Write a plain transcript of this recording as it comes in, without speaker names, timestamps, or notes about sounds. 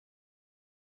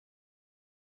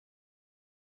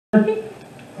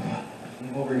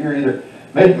Over here either.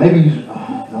 Maybe he's,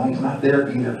 oh, no, he's not there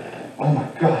either. Oh my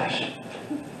gosh.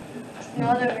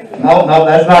 No,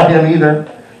 that's not him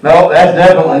either. No, that's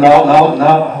definitely, no. Oh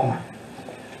my.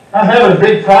 I'm having a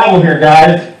big problem here,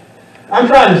 guys. I'm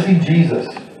trying to see Jesus.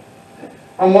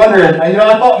 I'm wondering,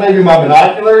 I thought maybe my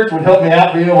binoculars would help me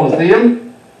out being able to see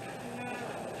him.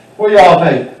 What do y'all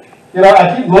think?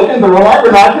 I keep looking, but our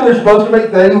binoculars supposed to make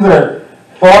things that are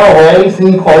far away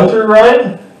seem closer,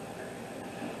 right?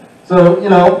 So,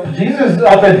 Jesus is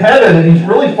up in heaven and he's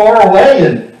really far away,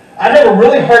 and I'd have a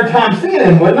really hard time seeing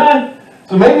him, wouldn't I?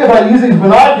 So maybe if I use these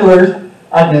binoculars,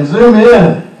 I can zoom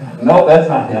in. Nope, that's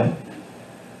not him.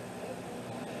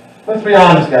 Let's be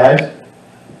honest, guys.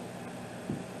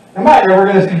 Am I ever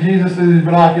going to see Jesus through these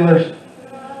binoculars?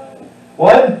 No.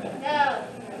 What? No.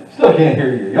 Still can't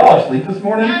hear you. Y'all asleep this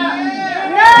morning? No.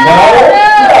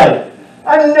 Right.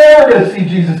 I'm never going to see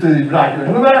Jesus through these binoculars,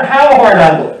 no matter how hard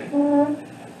I look.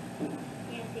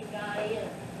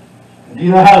 Do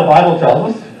you know how the Bible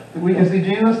tells us that we can see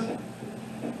Jesus?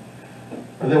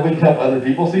 Or that we can help other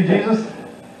people see Jesus?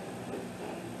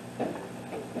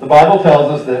 The Bible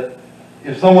tells us that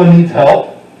if someone needs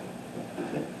help,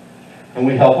 and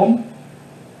we help them,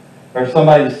 or if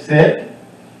somebody's sick,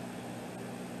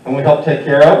 and we help take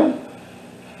care of them,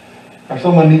 or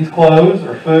someone needs clothes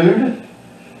or food,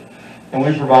 and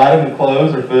we provide them with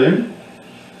clothes or food,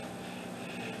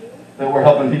 that we're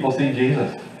helping people see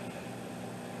Jesus.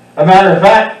 As a matter of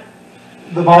fact,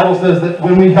 the Bible says that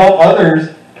when we help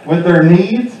others with their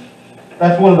needs,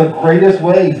 that's one of the greatest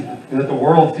ways that the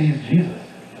world sees Jesus.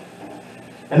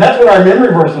 And that's what our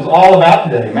memory verse was all about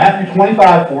today. Matthew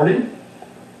 25:40.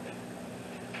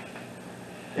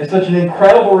 It's such an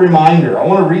incredible reminder. I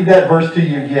want to read that verse to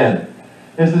you again.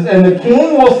 It says, "And the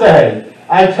king will say,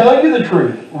 I tell you the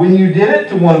truth, when you did it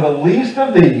to one of the least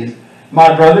of these,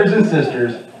 my brothers and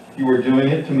sisters, you were doing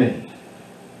it to me."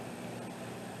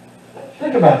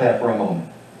 Think about that for a moment.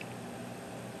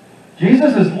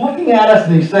 Jesus is looking at us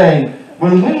and he's saying,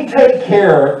 when we take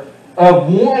care of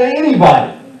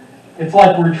anybody, it's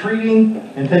like we're treating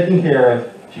and taking care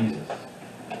of Jesus.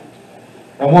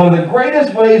 And one of the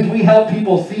greatest ways we help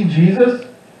people see Jesus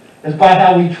is by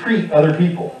how we treat other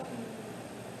people.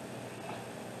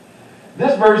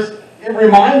 This verse, it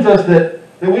reminds us that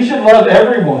we should love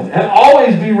everyone and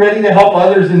always be ready to help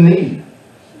others in need.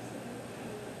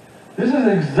 This is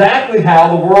exactly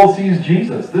how the world sees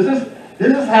Jesus. This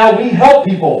is how we help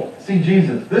people see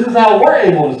Jesus. This is how we're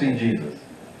able to see Jesus.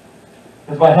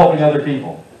 It's by helping other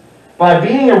people. By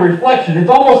being a reflection. It's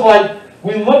almost like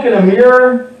we look in a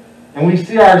mirror and we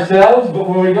see ourselves, but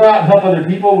when we go out and help other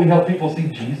people, we help people see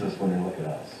Jesus when they look at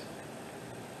us.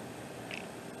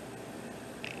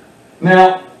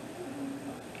 Now,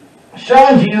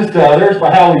 showing Jesus to others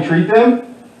by how we treat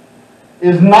them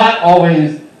is not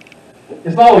always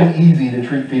easy to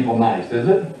treat people nice, is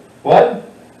it? What?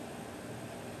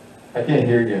 I can't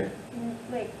hear you.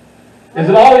 Wait. Is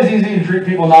it always easy to treat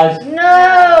people nice?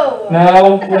 No!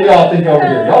 No? What do y'all think over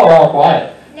here? Y'all are all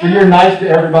quiet. No. So you're nice to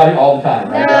everybody all the time,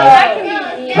 right?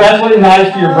 No. Especially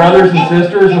nice to your brothers and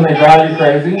sisters when they drive you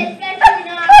crazy?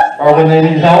 Or when they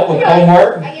need help with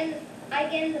homework?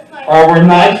 Or we're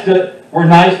nice to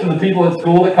the people at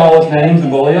school that call us names and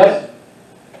bully us?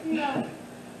 No.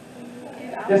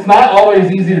 It's not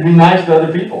always easy to be nice to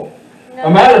other people. A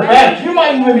matter of fact, you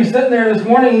might even be sitting there this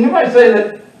morning and you might say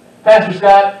that, Pastor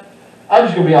Scott, I'm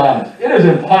just going to be honest. It is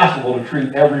impossible to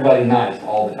treat everybody nice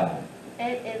all the time.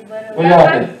 It is literally. What do y'all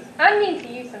think? I'm mean to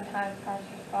you sometimes,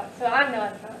 Pastor Scott, so I know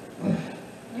it's not.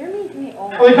 You're mean to me all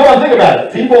the time. I mean, come on, think about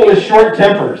it. People with short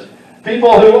tempers.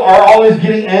 People who are always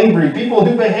getting angry. People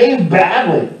who behave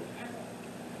badly.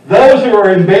 Those who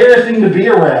are embarrassing to be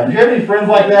around. Do you have any friends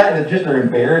like that just are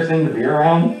embarrassing to be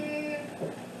around?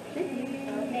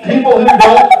 People who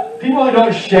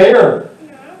don't share.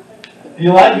 Do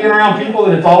you like being around people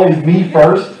that it's always me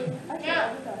first?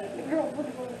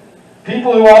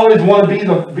 People who always want to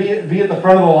be at the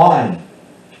front of the line.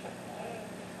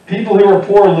 People who are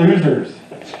poor losers.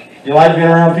 Do you like being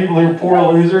around people who are poor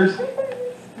losers?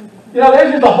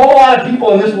 There's just a whole lot of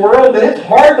people in this world that it's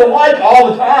hard to like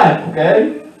all the time,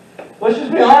 okay? Let's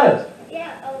just be honest.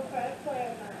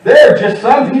 There are just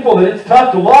some people that it's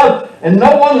tough to love, and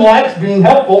no one likes being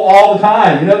helpful all the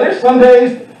time. There's some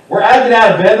days where I get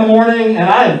out of bed in the morning and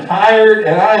I am tired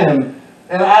and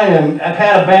I've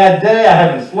had a bad day, I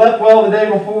haven't slept well the day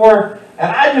before,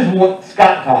 and I just want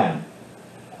Scott time.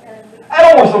 I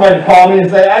don't want somebody to call me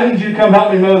and say, I need you to come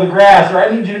help me mow the grass, or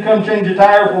I need you to come change a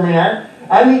tire for me, or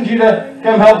I need you to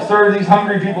come help serve these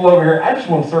hungry people over here. I just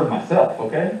want to serve myself,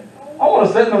 okay? I want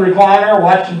to sit in the recliner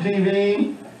watching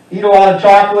TV, eat a lot of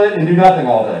chocolate, and do nothing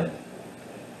all day.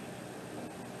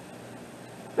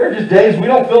 There are just days we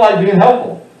don't feel like being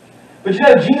helpful. But you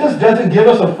know, Jesus doesn't give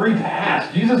us a free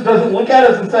pass. Jesus doesn't look at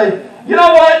us and say, you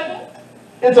know what?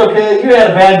 It's okay. You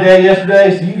had a bad day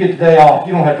yesterday, so you get the day off.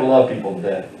 You don't have to love people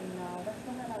today. No, that's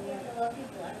not how we have to love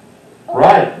people.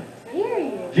 Right.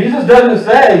 Period. Jesus doesn't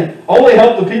say, only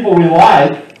help the people we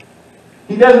like.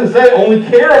 He doesn't say, only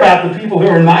care about the people who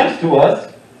are nice to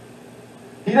us.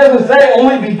 He doesn't say,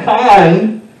 only be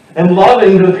kind and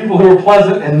loving to the people who are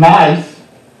pleasant and nice.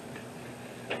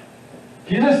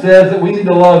 Jesus says that we need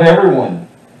to love everyone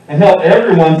and help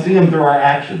everyone see Him through our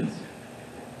actions.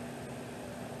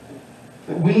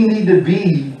 That we need to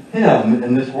be Him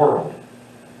in this world.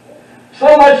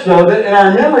 So much so that in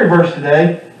our memory verse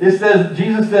today,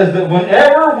 Jesus says that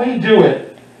whenever we do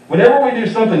it, whenever we do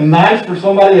something nice for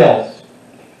somebody else,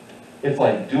 it's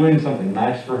like doing something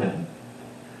nice for Him.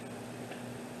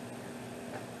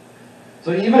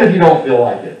 So even if you don't feel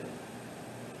like it,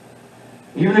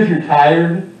 even if you're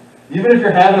tired, even if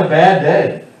you're having a bad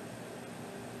day,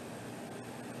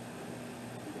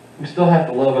 we still have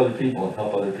to love other people and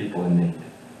help other people in need.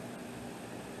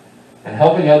 And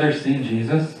helping others see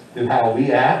Jesus through how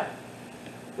we act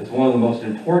is one of the most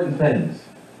important things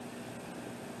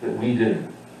that we do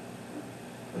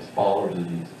as followers of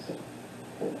Jesus.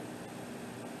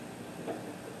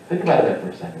 Think about that for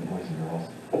a second, boys and girls.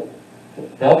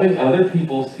 Helping other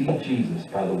people see Jesus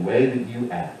by the way that you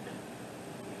act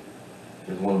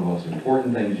is one of the most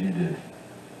important things you do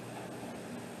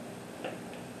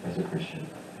as a Christian.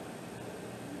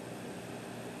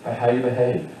 By how you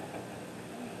behave,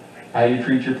 how you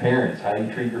treat your parents, how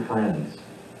you treat your friends.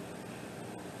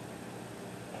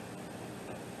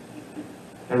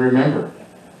 And remember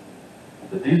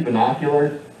that these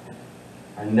binoculars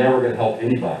are never going to help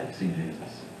anybody see Jesus.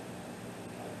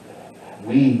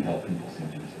 We help people see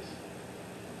Jesus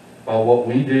by what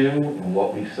we do and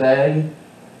what we say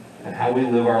and how we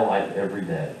live our life every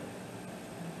day.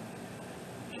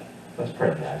 Let's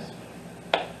pray, guys.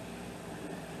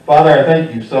 Father, I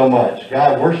thank you so much.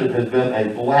 God, worship has been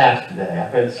a blast today.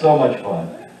 I've had so much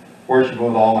fun worshiping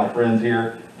with all my friends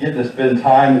here, getting to spend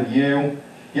time with you,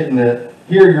 getting to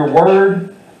hear your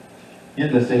word,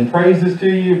 getting to sing praises to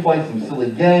you, play some silly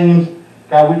games.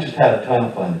 God, we just had a ton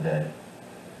of fun today.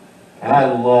 And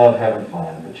I love having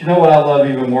fun. But you know what I love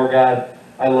even more, God?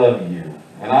 I love you.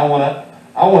 And I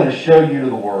want to show you to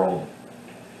the world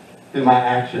through my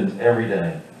actions every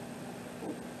day.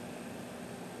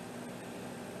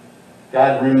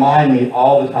 God, remind me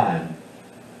all the time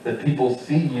that people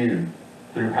see you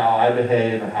through how I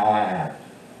behave and how I act.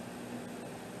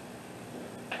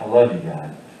 I love you,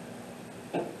 God.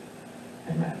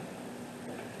 Amen.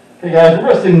 Okay, guys, we're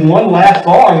going to sing one last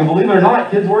song, and believe it or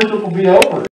not, kids' worship will be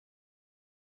over.